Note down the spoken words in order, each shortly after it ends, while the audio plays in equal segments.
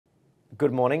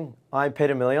Good morning, I'm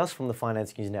Peter Milios from the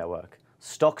Finance News Network.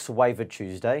 Stocks wavered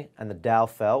Tuesday and the Dow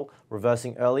fell,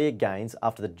 reversing earlier gains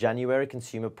after the January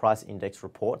Consumer Price Index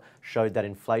report showed that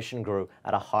inflation grew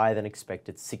at a higher than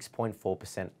expected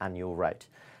 6.4% annual rate.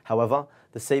 However,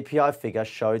 the CPI figure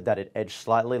showed that it edged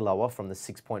slightly lower from the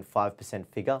 6.5%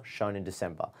 figure shown in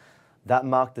December. That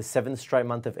marked the seventh straight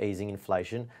month of easing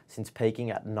inflation since peaking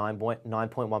at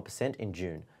 9.1% in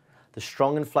June. The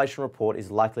strong inflation report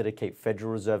is likely to keep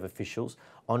Federal Reserve officials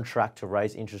on track to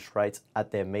raise interest rates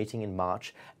at their meeting in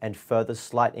March, and further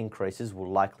slight increases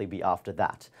will likely be after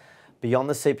that. Beyond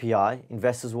the CPI,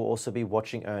 investors will also be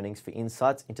watching earnings for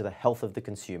insights into the health of the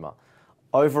consumer.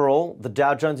 Overall, the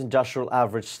Dow Jones Industrial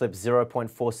Average slipped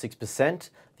 0.46%,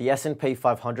 the S&P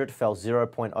 500 fell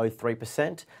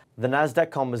 0.03%, the Nasdaq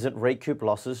Composite recouped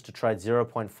losses to trade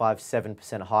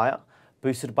 0.57% higher,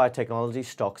 boosted by technology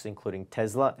stocks including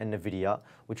Tesla and Nvidia,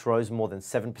 which rose more than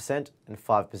 7% and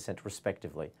 5%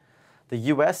 respectively. The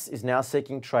US is now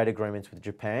seeking trade agreements with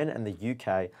Japan and the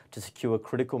UK to secure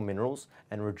critical minerals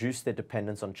and reduce their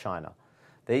dependence on China.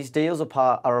 These deals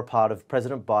are a part of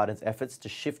President Biden's efforts to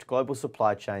shift global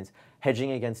supply chains,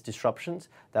 hedging against disruptions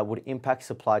that would impact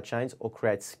supply chains or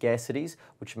create scarcities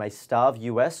which may starve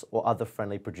US or other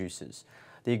friendly producers.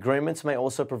 The agreements may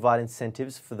also provide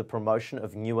incentives for the promotion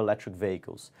of new electric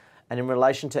vehicles. And in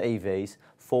relation to EVs,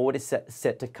 Ford is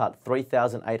set to cut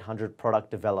 3,800 product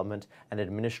development and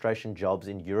administration jobs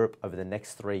in Europe over the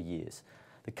next 3 years.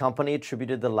 The company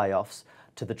attributed the layoffs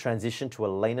to the transition to a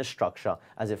leaner structure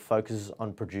as it focuses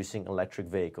on producing electric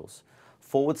vehicles.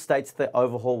 Ford states the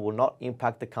overhaul will not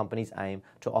impact the company's aim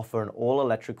to offer an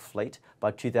all-electric fleet by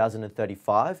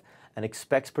 2035 and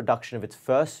expects production of its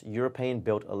first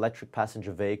European-built electric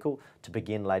passenger vehicle to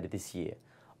begin later this year.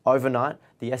 Overnight,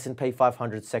 the S&P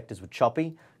 500 sectors were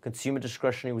choppy. Consumer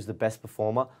discretionary was the best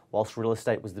performer, whilst real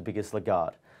estate was the biggest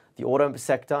laggard. The auto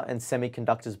sector and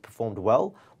semiconductors performed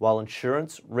well, while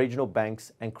insurance, regional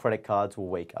banks, and credit cards were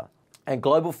weaker. And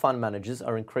global fund managers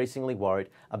are increasingly worried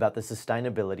about the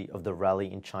sustainability of the rally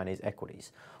in Chinese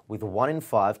equities, with 1 in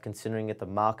 5 considering it the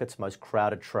market's most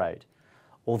crowded trade.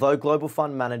 Although global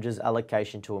fund managers'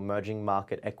 allocation to emerging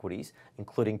market equities,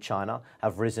 including China,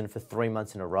 have risen for 3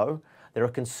 months in a row, there are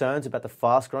concerns about the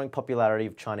fast-growing popularity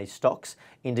of Chinese stocks,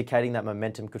 indicating that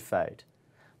momentum could fade.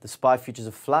 The SPY futures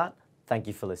are flat. Thank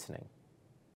you for listening.